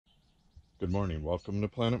Good morning, welcome to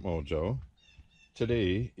Planet Mojo.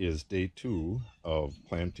 Today is day 2 of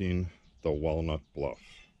planting the walnut bluff.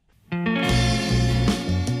 I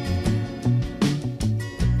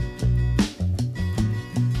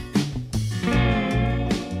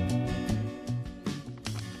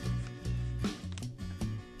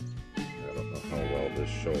don't know how well this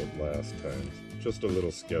showed last time. Just a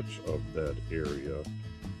little sketch of that area.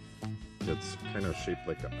 It's kind of shaped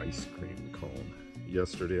like an ice cream cone.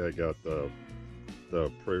 Yesterday I got the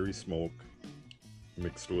prairie smoke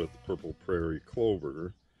mixed with purple prairie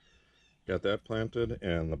clover. Got that planted,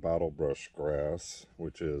 and the bottle brush grass,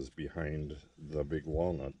 which is behind the big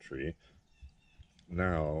walnut tree.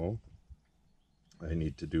 Now I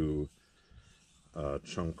need to do a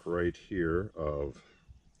chunk right here of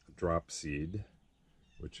dropseed,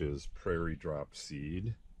 which is prairie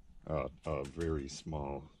dropseed, a very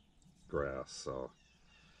small grass. So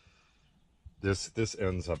this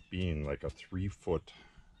ends up being like a 3-foot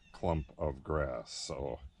clump of grass.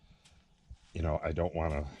 So I don't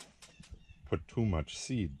want to put too much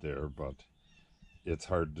seed there, but it's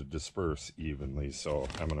hard to disperse evenly, so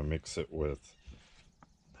I'm going to mix it with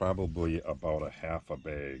probably about a half a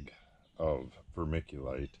bag of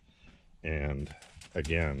vermiculite. And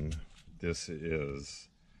again, this is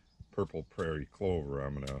purple prairie clover.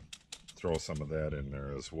 I'm going to throw some of that in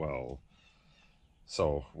there as well.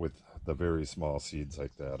 So with the very small seeds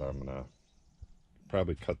like that, I'm going to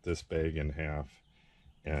probably cut this bag in half,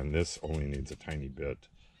 and this only needs a tiny bit,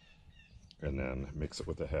 and then mix it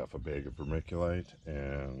with a half a bag of vermiculite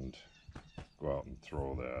and go out and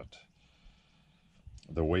throw that.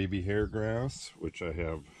 The wavy hair grass, which I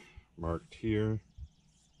have marked here,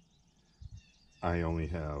 I only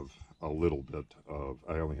have a little bit of,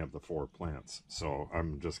 I only have the 4 plants, so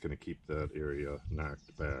I'm just going to keep that area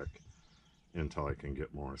knocked back until I can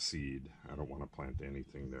get more seed. I don't want to plant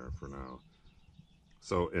anything there for now.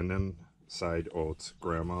 So, and then side oats,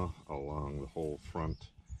 grandma, along the whole front.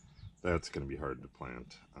 That's going to be hard to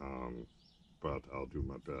plant, but I'll do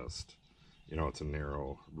my best. It's a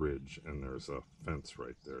narrow ridge and there's a fence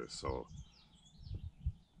right there, so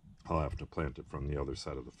I'll have to plant it from the other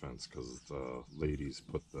side of the fence because the ladies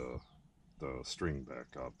put the string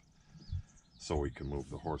back up so we can move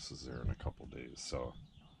the horses there in a couple days. So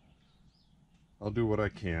I'll do what I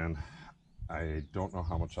can. I don't know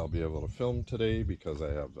how much I'll be able to film today because I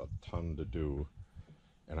have a ton to do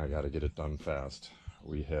and I got to get it done fast.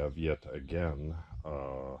 We have yet again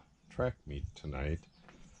track meet tonight.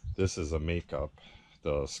 This is a makeup.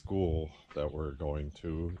 The school that we're going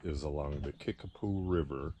to is along the Kickapoo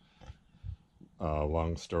River.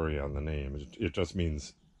 Long story on the name. It just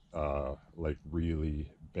means like really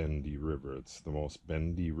bendy river. It's the most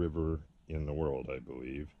bendy river in the world, I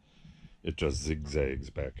believe. It just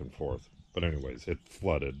zigzags back and forth. But anyways, it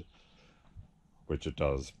flooded, which it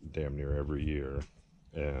does damn near every year,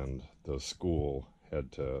 and the school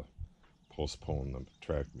had to postpone the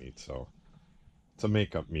track meet. So it's a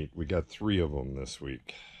makeup meet. We got 3 of them this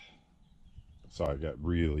week, so I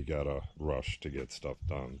really got a rush to get stuff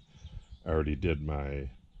done. I already did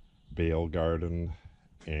my bale garden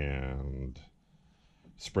and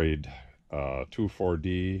sprayed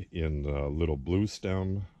 2,4-D in the little blue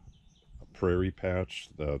stem prairie patch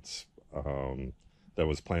that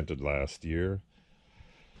was planted last year.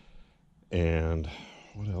 And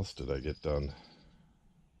what else did I get done?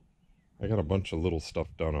 I got a bunch of little stuff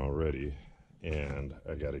done already, and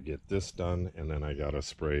I got to get this done, and then I got to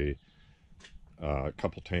spray a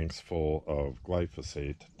couple tanks full of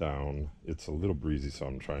glyphosate down. It's a little breezy, so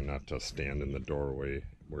I'm trying not to stand in the doorway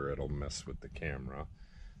where it'll mess with the camera.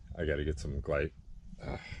 I got to get some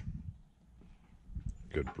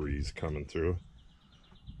good breeze coming through.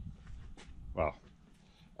 Wow.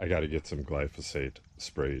 I got to get some glyphosate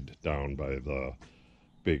sprayed down by the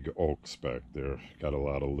big oaks back there. Got a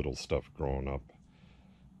lot of little stuff growing up.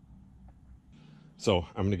 So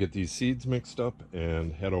I'm going to get these seeds mixed up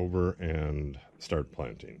and head over and start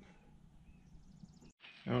planting.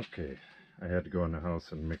 Okay, I had to go in the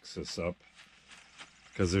house and mix this up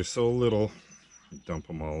because they're so little. Dump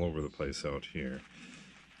them all over the place out here.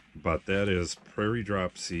 But that is prairie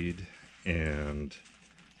dropseed and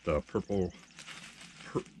the purple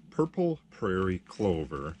prairie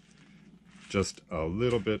clover. Just a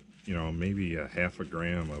little bit, maybe a half a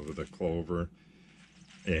gram of the clover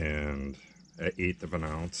and an 1/8 of an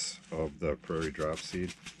ounce of the prairie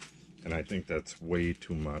dropseed. And I think that's way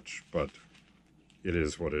too much, but it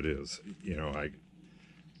is what it is.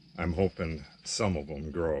 I'm hoping some of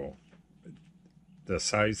them grow. The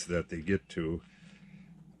size that they get to,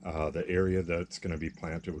 the area that's going to be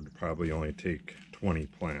planted would probably only take 20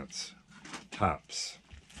 plants tops.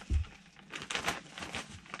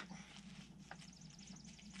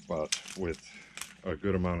 but with a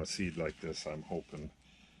good amount of seed like this, I'm hoping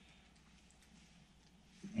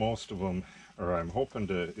most of them, or I'm hoping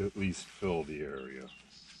to at least fill the area.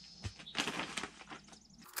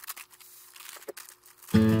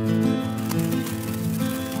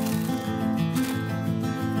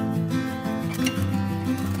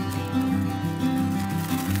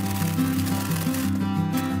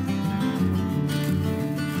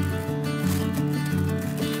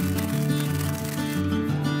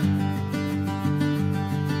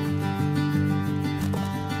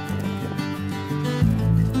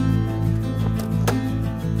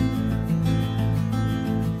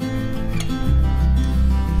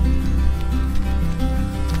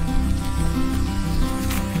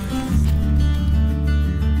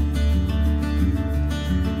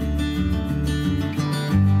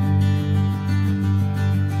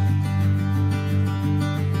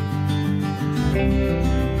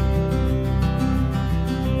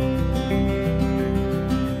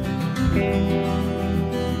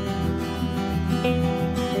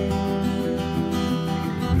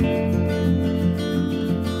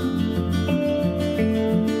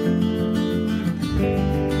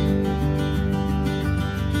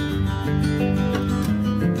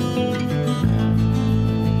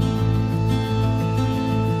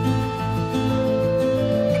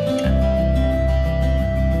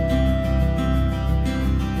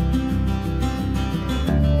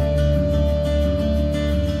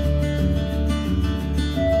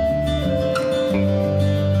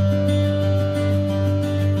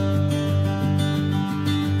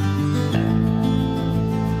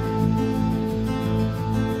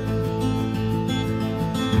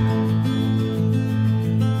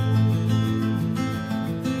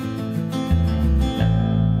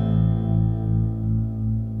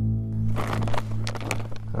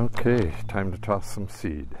 Okay, time to toss some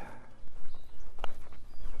seed.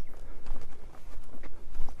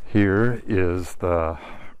 Here is the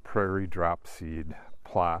Prairie Dropseed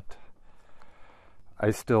plot.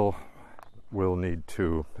 I still will need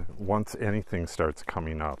to, once anything starts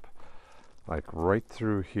coming up, like right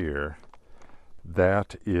through here,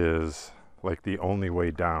 that is like the only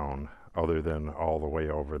way down other than all the way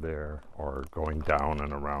over there or going down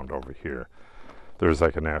and around over here. There's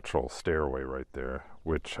like a natural stairway right there,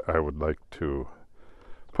 which I would like to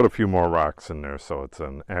put a few more rocks in there so it's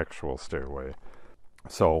an actual stairway.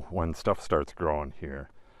 So when stuff starts growing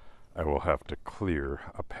here, I will have to clear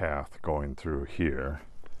a path going through here.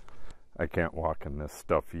 I can't walk in this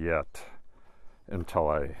stuff yet until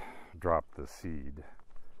I drop the seed.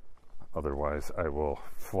 Otherwise I will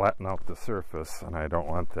flatten out the surface, and I don't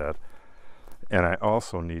want that. And I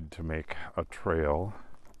also need to make a trail.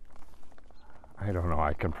 I don't know,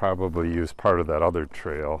 I can probably use part of that other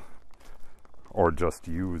trail or just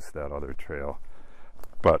use that other trail.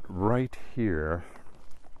 But right here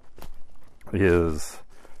is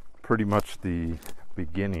pretty much the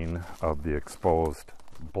beginning of the exposed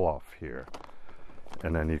bluff here.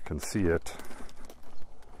 And then you can see it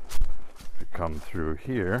if you come through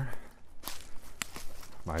here.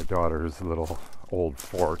 My daughter's little old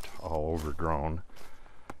fort, all overgrown.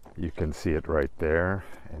 You can see it right there,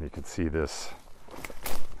 and you can see this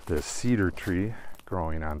cedar tree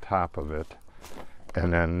growing on top of it,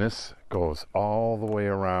 and then this goes all the way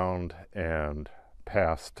around and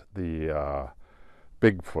past the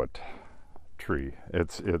Bigfoot tree.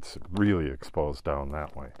 It's really exposed down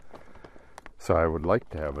that way. So I would like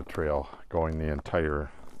to have a trail going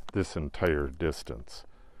this entire distance.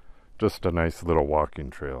 Just a nice little walking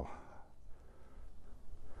trail.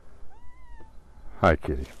 Hi,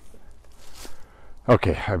 kitty.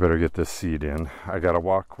 Okay, I better get this seed in. I gotta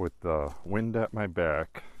walk with the wind at my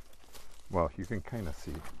back. Well, you can kind of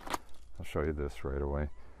see. I'll show you this right away.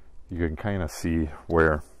 You can kind of see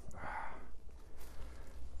where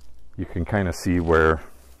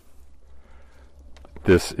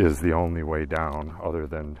this is the only way down, other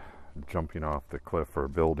than jumping off the cliff or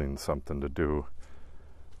building something to do,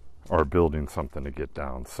 or building something to get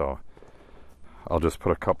down. So I'll just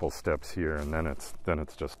put a couple steps here, and then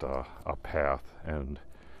it's just a path. And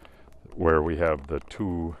where we have the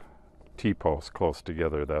two T-posts close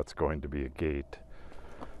together, that's going to be a gate.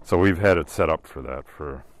 So we've had it set up for that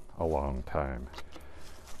for a long time,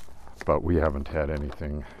 but we haven't had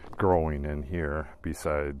anything growing in here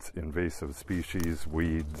besides invasive species,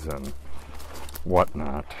 weeds, and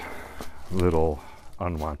whatnot, little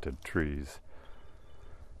unwanted trees.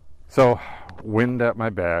 So wind at my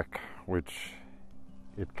back, which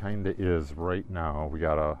it kind of is right now. We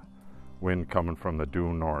got a wind coming from the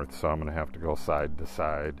due north, so I'm going to have to go side to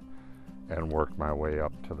side and work my way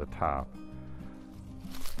up to the top.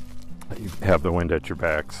 you have the wind at your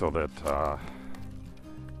back so that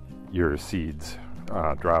your seeds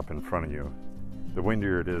drop in front of you. The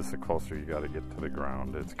windier it is, the closer you got to get to the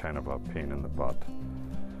ground. It's kind of a pain in the butt.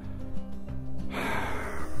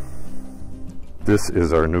 This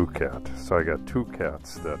is our new cat. So I got 2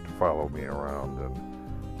 cats that follow me around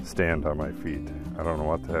and stand on my feet. I don't know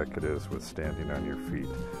what the heck it is with standing on your feet.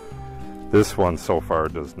 This one so far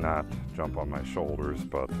does not jump on my shoulders,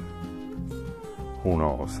 but who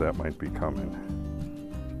knows, that might be coming.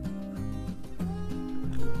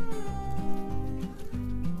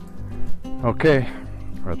 Okay,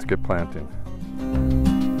 let's get planting.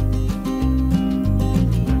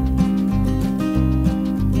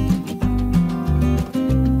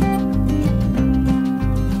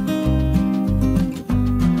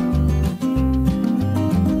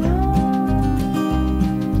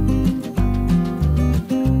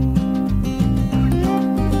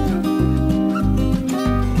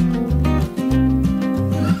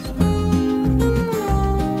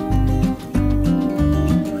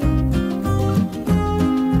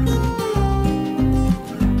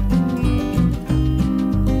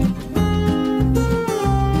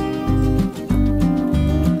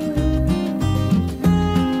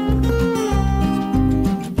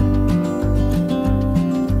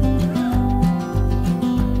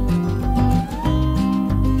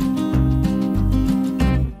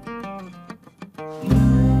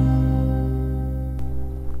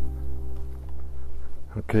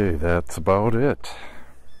 Okay, that's about it.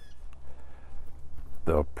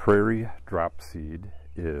 The Prairie Dropseed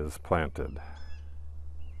is planted.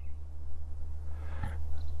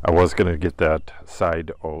 I was going to get that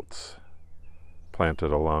side oats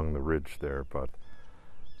planted along the ridge there, but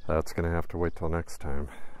that's going to have to wait till next time.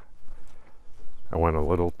 I went a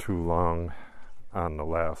little too long on the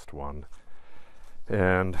last one,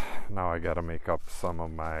 and now I got to make up some of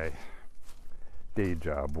my day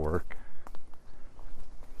job work.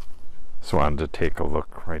 So I wanted to take a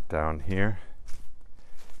look right down here.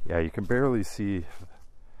 Yeah, you can barely see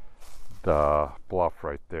the bluff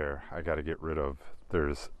right there. I got to get rid of,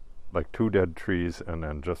 there's like 2 dead trees and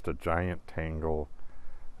then just a giant tangle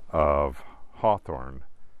of hawthorn,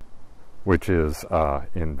 which is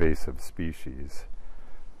invasive species.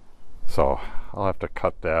 So I'll have to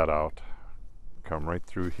cut that out, come right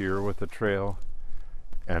through here with the trail,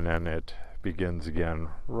 and then it begins again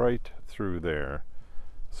right through there.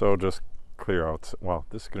 So just clear out, well,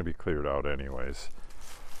 this is going to be cleared out anyways,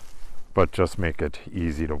 but just make it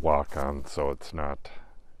easy to walk on so it's not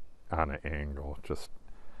on an angle. Just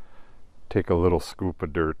take a little scoop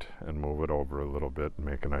of dirt and move it over a little bit and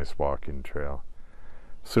make a nice walking trail.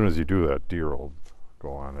 As soon as you do that, deer will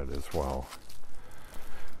go on it as well.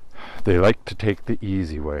 They like to take the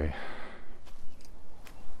easy way.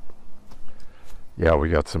 Yeah, we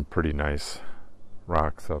got some pretty nice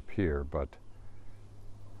rocks up here, but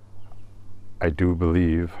I do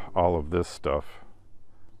believe all of this stuff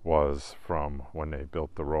was from when they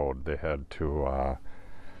built the road. They had to,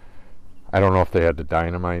 I don't know if they had to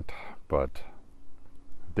dynamite, but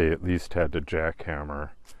they at least had to jackhammer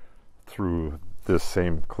through this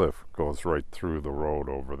same cliff, goes right through the road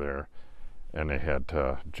over there, and they had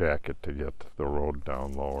to jack it to get the road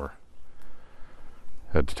down lower.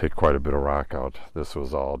 Had to take quite a bit of rock out. This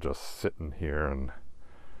was all just sitting here and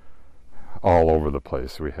all over the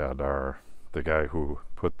place. We had the guy who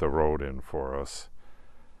put the road in for us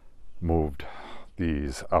moved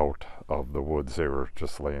these out of the woods. They were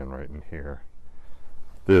just laying right in here.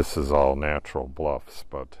 This is all natural bluffs,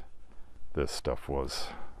 but this stuff was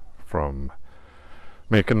from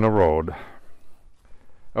making the road.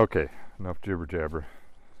 Okay, enough jibber jabber.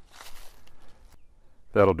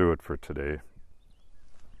 That'll do it for today.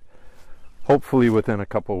 Hopefully within a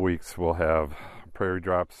couple weeks we'll have prairie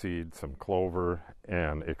dropseed, some clover,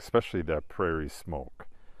 and especially that prairie smoke.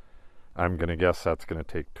 I'm going to guess that's going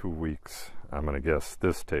to take 2 weeks. I'm going to guess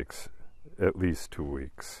this takes at least 2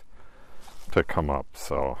 weeks to come up.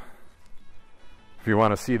 So if you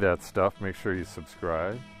want to see that stuff, make sure you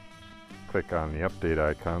subscribe. Click on the update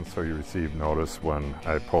icon so you receive notice when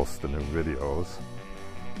I post the new videos.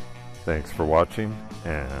 Thanks for watching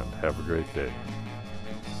and have a great day.